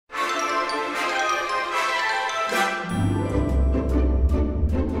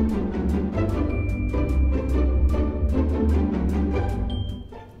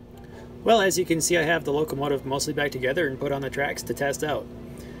Well, as you can see, I have the locomotive mostly back together and put on the tracks to test out.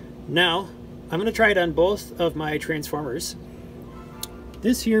 Now, I'm going to try it on both of my transformers.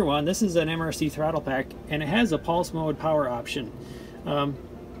 This here one, this is an MRC throttle pack, and it has a pulse mode power option.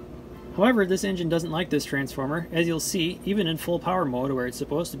 However, this engine doesn't like this transformer. As you'll see, even in full power mode, where it's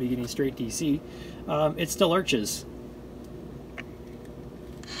supposed to be getting straight DC, it still lurches.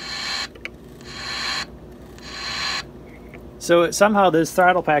 So somehow this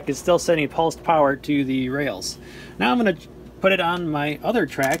throttle pack is still sending pulsed power to the rails. Now I'm going to put it on my other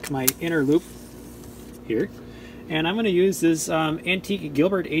track, my inner loop here, and I'm going to use this antique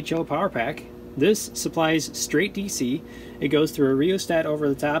Gilbert HO power pack. This supplies straight DC. It goes through a rheostat over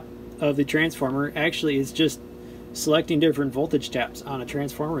the top of the transformer. Actually, it's just selecting different voltage taps on a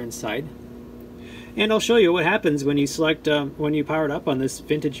transformer inside. And I'll show you what happens when you select when you power it up on this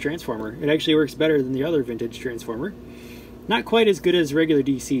vintage transformer. It actually works better than the other vintage transformer. Not quite as good as regular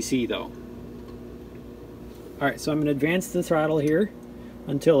DCC though. Alright, so I'm going to advance the throttle here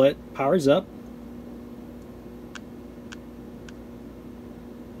until it powers up.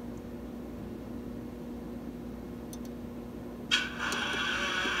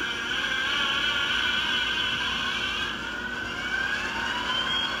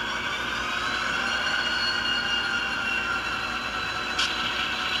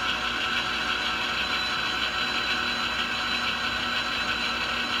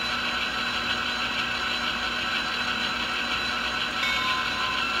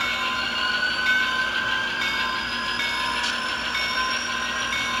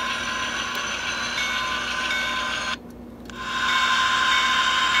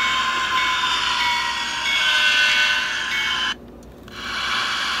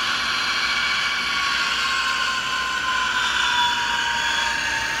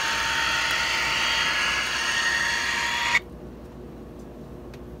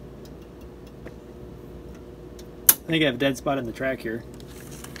 I think I have a dead spot in the track here.